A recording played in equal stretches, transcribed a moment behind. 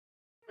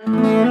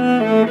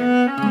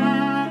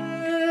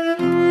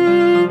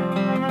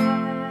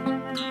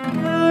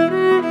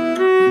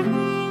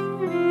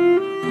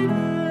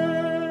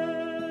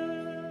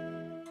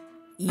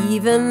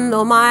even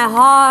though my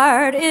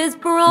heart is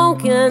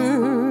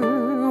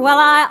broken, well,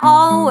 I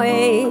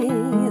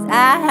always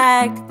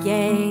act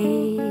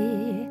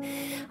gay.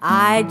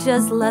 I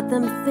just let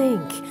them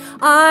think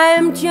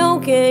I'm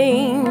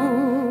joking.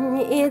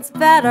 It's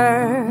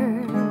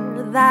better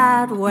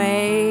that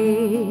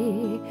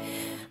way.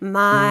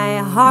 My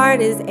heart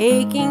is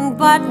aching,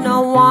 but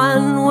no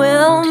one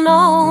will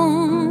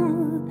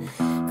know.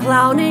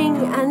 Clowning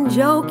and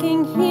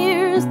joking,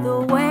 here's the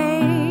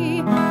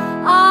way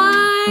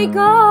I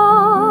go.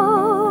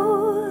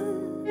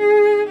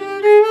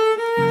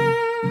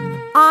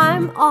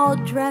 I'm all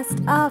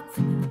dressed up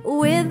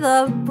with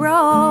a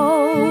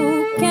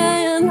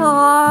broken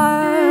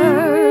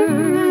heart,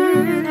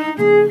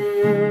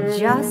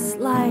 just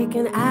like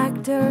an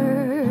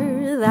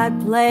actor that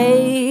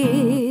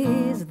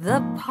plays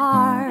the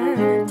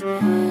part.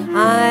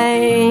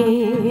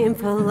 I'm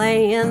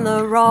playing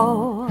the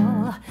role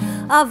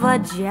of a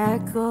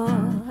Jekyll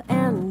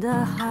and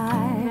a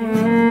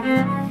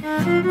Hyde,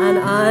 an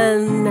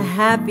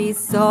unhappy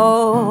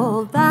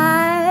soul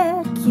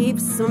that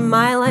keeps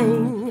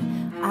smiling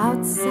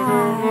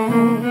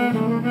outside.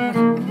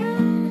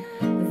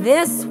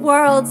 This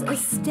world's a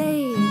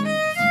stage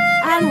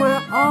and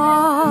we're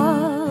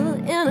all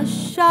in a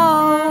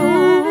show.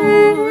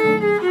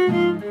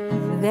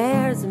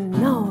 There's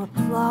no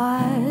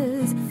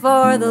applause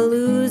for the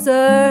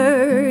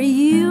loser,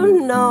 you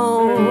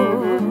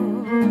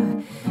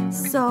know.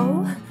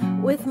 So,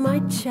 with my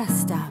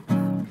chest up,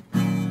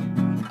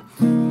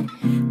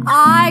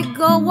 I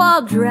go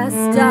all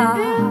dressed up,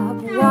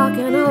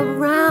 walking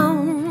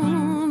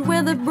around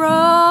with a broken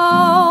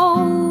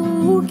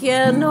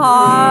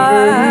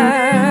heart.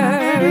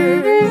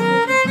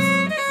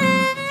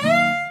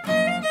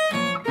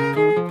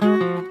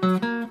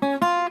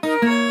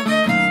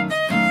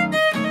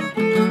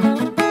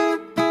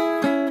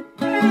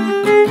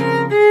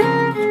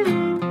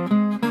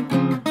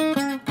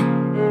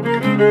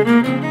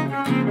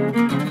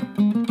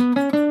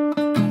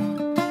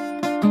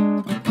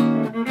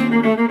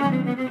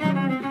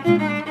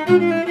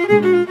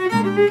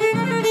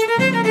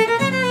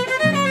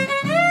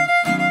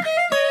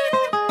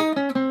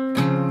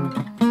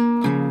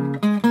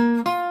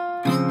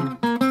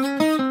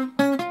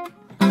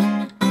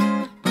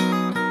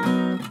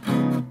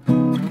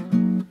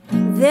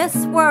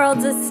 This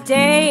world's a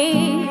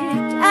stage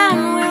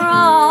and we're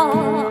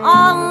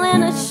all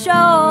in a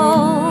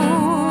show.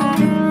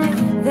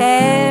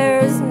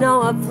 There's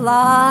no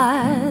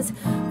applause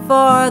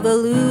for the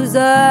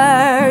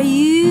loser,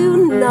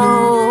 you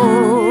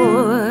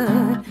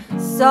know.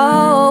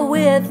 So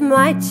with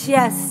my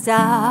chest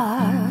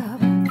up,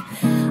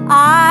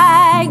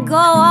 I go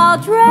all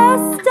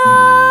dressed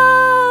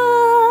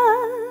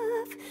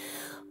up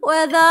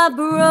with a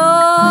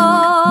broken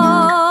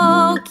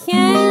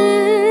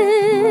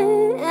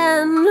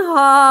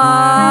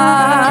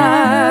heart.